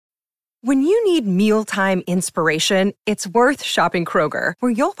When you need mealtime inspiration, it's worth shopping Kroger,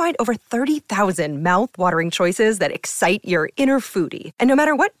 where you'll find over 30,000 mouth-watering choices that excite your inner foodie. And no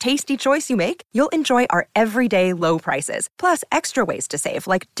matter what tasty choice you make, you'll enjoy our everyday low prices, plus extra ways to save,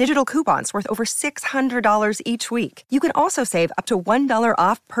 like digital coupons worth over $600 each week. You can also save up to $1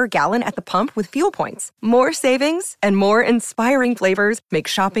 off per gallon at the pump with fuel points. More savings and more inspiring flavors make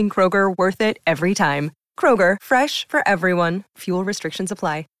shopping Kroger worth it every time. Kroger, fresh for everyone. Fuel restrictions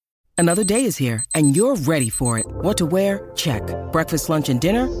apply. Another day is here, and you're ready for it. What to wear? Check. Breakfast, lunch, and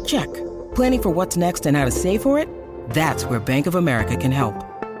dinner? Check. Planning for what's next and how to save for it? That's where Bank of America can help.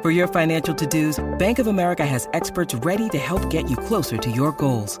 For your financial to-dos, Bank of America has experts ready to help get you closer to your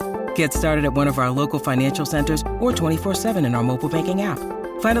goals. Get started at one of our local financial centers or 24/7 in our mobile banking app.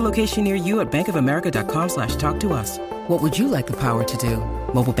 Find a location near you at bankofamerica.com/talktous. What would you like the power to do?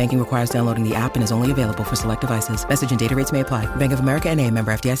 Mobile banking requires downloading the app and is only available for select devices. Message and data rates may apply. Bank of America N.A.,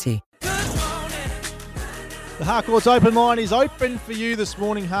 member FDIC. The Harcourts open line is open for you this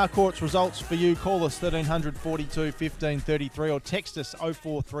morning. Harcourts results for you. Call us 1300 42 1533 or text us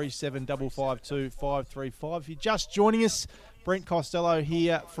 0437 552 535. If you're just joining us, Brent Costello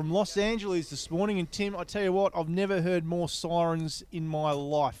here from Los Angeles this morning. And Tim, I tell you what, I've never heard more sirens in my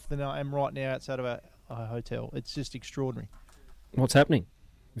life than I am right now outside of a hotel. It's just extraordinary. What's happening?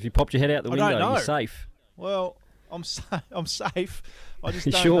 If you popped your head out the window, you're safe. Well, I'm safe. I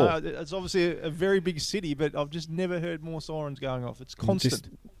just don't Sure. know. It's obviously a very big city, but I've just never heard more sirens going off. It's constant. Just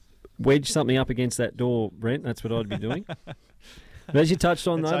wedge something up against that door, Brent. That's what I'd be doing. But as you touched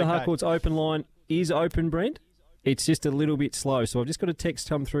on, though, the Harcourts open line is open, Brent. It's just a little bit slow. So I've just got a text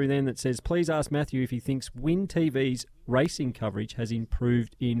come through then that says, please ask Matthew if he thinks Win TV's racing coverage has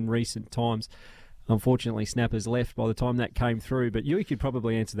improved in recent times. Unfortunately, Snappers left by the time that came through, but you could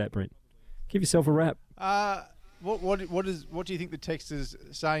probably answer that, Brent. Give yourself a wrap. What do you think the text is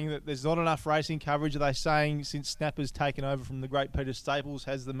saying, that there's not enough racing coverage? Are they saying since Snapper's taken over from the great Peter Staples,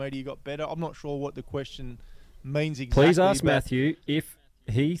 has the media got better? I'm not sure what the question means exactly. Please ask Matthew if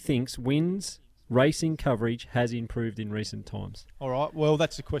he thinks Win's racing coverage has improved in recent times. All right. Well,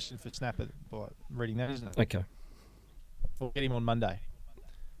 that's a question for Snapper by reading that, isn't it? Okay. We'll get him on Monday.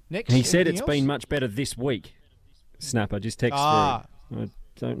 Next, he said it's else? been much better this week. Snapper just text through. I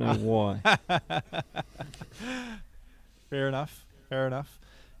don't know why. Fair enough.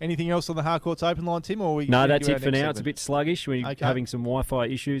 Anything else on the Harcourts open line, Tim? Or No, that's it for now. Segment? It's a bit sluggish. We're having some Wi-Fi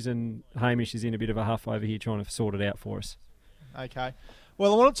issues, and Hamish is in a bit of a huff over here trying to sort it out for us. Okay.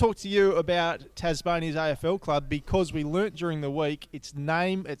 Well, I want to talk to you about Tasmania's AFL club, because we learnt during the week its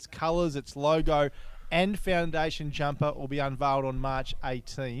name, its colours, its logo and foundation jumper will be unveiled on March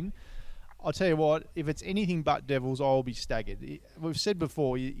 18. I'll tell you what, if it's anything but Devils, I'll be staggered. We've said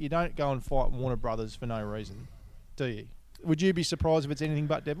before, you don't go and fight Warner Brothers for no reason, do you? Would you be surprised if it's anything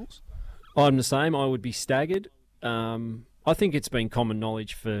but Devils? I'm the same. I would be staggered. I think it's been common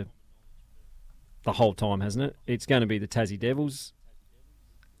knowledge for the whole time, hasn't it? It's going to be the Tassie Devils.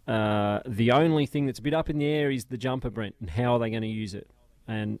 The only thing that's a bit up in the air is the jumper, Brent, and how are they going to use it?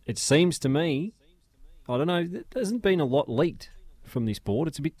 And it seems to me, I don't know, there hasn't been a lot leaked from this board.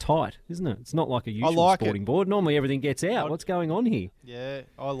 It's a bit tight, isn't it? It's not like a usual sporting board. Normally everything gets out. What's going on here? Yeah,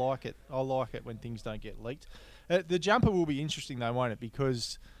 I like it. I like it when things don't get leaked. The jumper will be interesting though, won't it?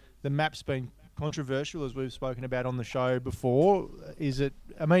 Because the map's been controversial, as we've spoken about on the show before. Do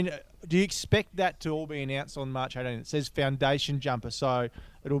you expect that to all be announced on March 18? It says foundation jumper, so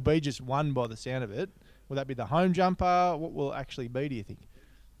it'll be just one by the sound of it. Will that be the home jumper? What will it actually be, do you think?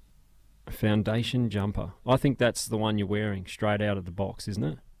 Foundation jumper. I think that's the one you're wearing straight out of the box, isn't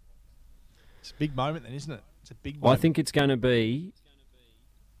it? It's a big moment then, isn't it? It's a big moment. I think it's going to be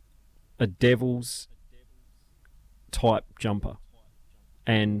a Devils type jumper.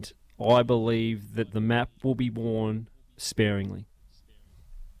 And I believe that the map will be worn sparingly.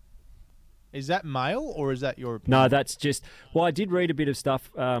 Is that male or is that your opinion? No, that's just... Well, I did read a bit of stuff.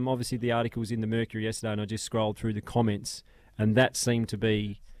 Obviously, the article was in the Mercury yesterday, and I just scrolled through the comments, and that seemed to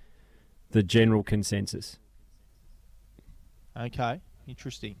be the general consensus. Okay,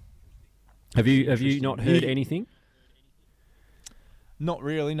 interesting. Have you not heard anything? Not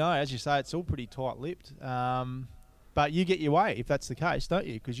really, no. As you say, it's all pretty tight-lipped. But you get your way if that's the case, don't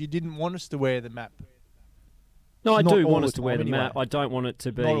you? Because you didn't want us to wear the map. No, I do want us to wear the map. I don't want it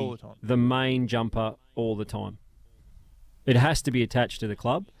to be all the time. The main jumper all the time. It has to be attached to the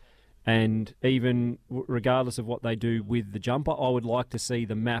club. And even regardless of what they do with the jumper, I would like to see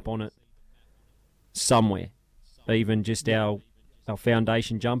the map on it somewhere. Even just our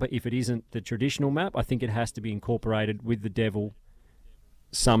foundation jumper. If it isn't the traditional map, I think it has to be incorporated with the Devil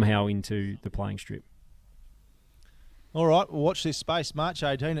somehow into the playing strip. All right, we'll watch this space. March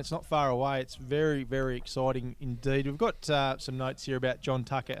 18, it's not far away. It's very, very exciting indeed. We've got some notes here about John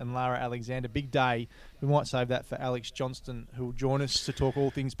Tucker and Lara Alexander. Big day. We might save that for Alex Johnston, who will join us to talk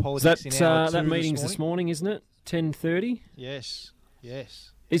all things politics in hour 2 that meeting's this morning, isn't it? 10:30? Yes.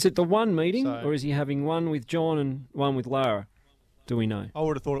 Is it the one meeting, So- or is he having one with John and one with Lara? Do we know? I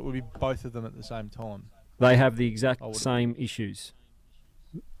would have thought it would be both of them at the same time. They have the exact I would- same issues.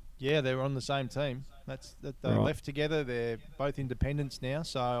 Yeah, they were on the same team. They Right. left together. They're both independents now,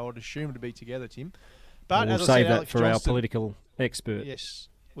 so I would assume to be together, Tim. But We'll as I save said, that Alex for Johnston, our political expert. Yes,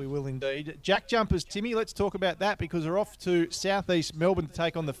 we will indeed. Jack Jumpers, Timmy, let's talk about that because we're off to southeast Melbourne to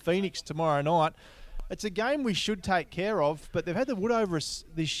take on the Phoenix tomorrow night. It's a game we should take care of, but they've had the wood over us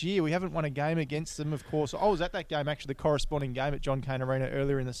this year. We haven't won a game against them, of course. I was at that game, actually, the corresponding game at John Cain Arena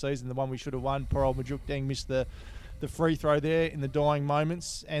earlier in the season, the one we should have won. Poor old Majuk Deng missed the free throw there in the dying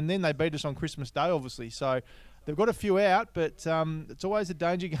moments, and then they beat us on Christmas Day, obviously. So they've got a few out, but it's always a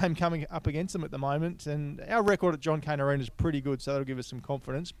danger game coming up against them at the moment. And our record at John Cain Arena is pretty good, so that'll give us some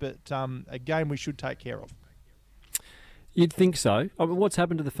confidence. But a game we should take care of. You'd think so. I mean, what's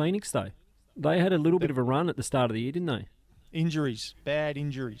happened to the Phoenix, though? They had a little bit of a run at the start of the year, didn't they? Injuries, bad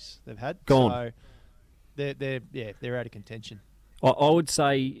injuries they've had. Gone. So they're out of contention. I would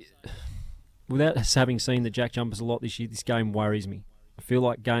say, without us having seen the Jack Jumpers a lot this year, this game worries me. I feel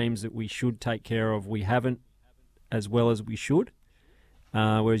like games that we should take care of, we haven't as well as we should.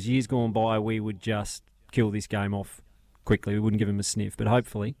 Whereas years gone by, we would just kill this game off quickly. We wouldn't give them a sniff. But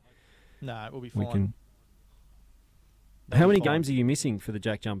hopefully, No, it will be we fine. can. They'll How be many fine. games are you missing for the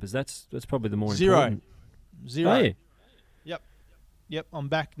Jack Jumpers? That's probably the more Zero. important. Zero. Oh, yeah. Yep, I'm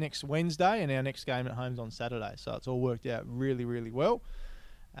back next Wednesday, and our next game at home's on Saturday. So it's all worked out really, really well.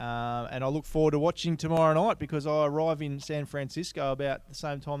 And I look forward to watching tomorrow night because I arrive in San Francisco about the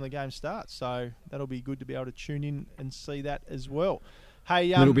same time the game starts. So that'll be good to be able to tune in and see that as well.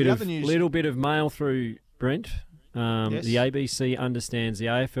 Hey, little the other news. little bit of mail through, Brent. Yes. The ABC understands the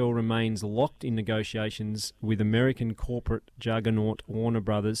AFL remains locked in negotiations with American corporate juggernaut Warner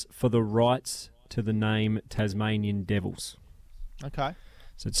Brothers for the rights to the name Tasmanian Devils. Okay.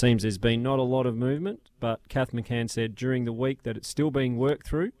 So it seems there's been not a lot of movement, but Kath McCann said during the week that it's still being worked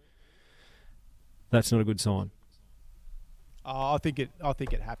through. That's not a good sign. I think it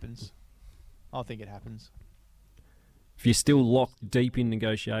happens. I think it happens. If you're still locked deep in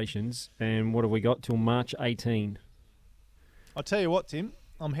negotiations, and what have we got till March 18? I'll tell you what, Tim.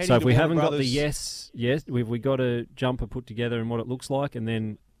 I'm heading So if to we Warner haven't got the Brothers. yes, we've got a jumper put together and what it looks like, and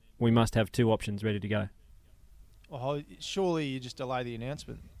then we must have two options ready to go. Oh, surely you just delay the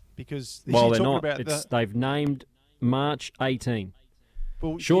announcement because Well, you're they're talking not. about They've named March 18.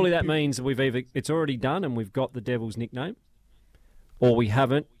 well, Surely you- that means it's already done and we've got the Devils nickname, or we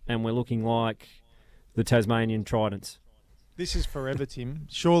haven't and we're looking like the Tasmanian Tridents. This is forever, Tim.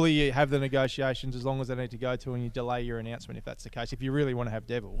 Surely you have the negotiations as long as they need to go to, and you delay your announcement if that's the case. If you really want to have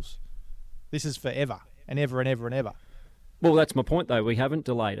Devils, this is forever and ever and ever and ever. Well, that's my point though. We haven't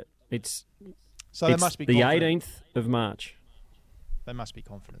delayed it. It's They must be the confident. 18th of March. They must be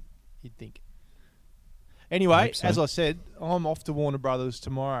confident, you'd think. Anyway, hope so. as I said, I'm off to Warner Brothers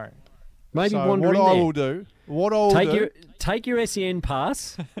tomorrow. Maybe so wander what in I there. will do, Take your SEN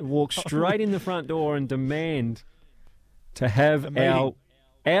pass, walk straight in the front door and demand to have A meeting.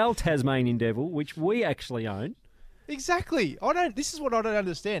 our Tasmanian Devil, which we actually own. Exactly. This is what I don't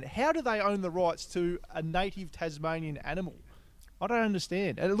understand. How do they own the rights to a native Tasmanian animal? I don't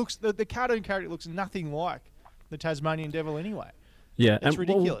understand. And it looks the cartoon character looks nothing like the Tasmanian Devil anyway. Yeah, It's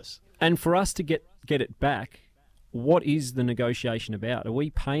ridiculous. And for us to get it back, what is the negotiation about? Are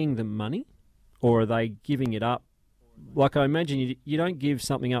we paying them money, or are they giving it up? Like I imagine you don't give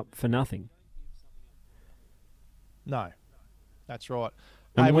something up for nothing. No, that's right.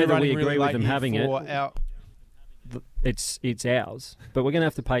 And Hey, we're whether we running agree really with late them here having it, for our- it's ours. But we're going to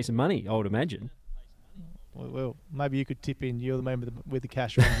have to pay some money, I would imagine. Well, maybe you could tip in. You're the man with the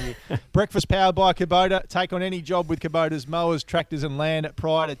cash around here. Breakfast powered by Kubota. Take on any job with Kubota's mowers, tractors and land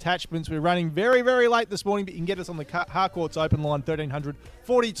pride attachments. We're running very, very late this morning, but you can get us on the Harcourts open line 1300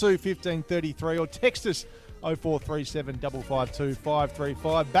 42 15 33 or text us 0437 552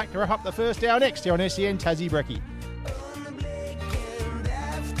 535. Back to wrap up the first hour next here on SEN Tassie Brekkie.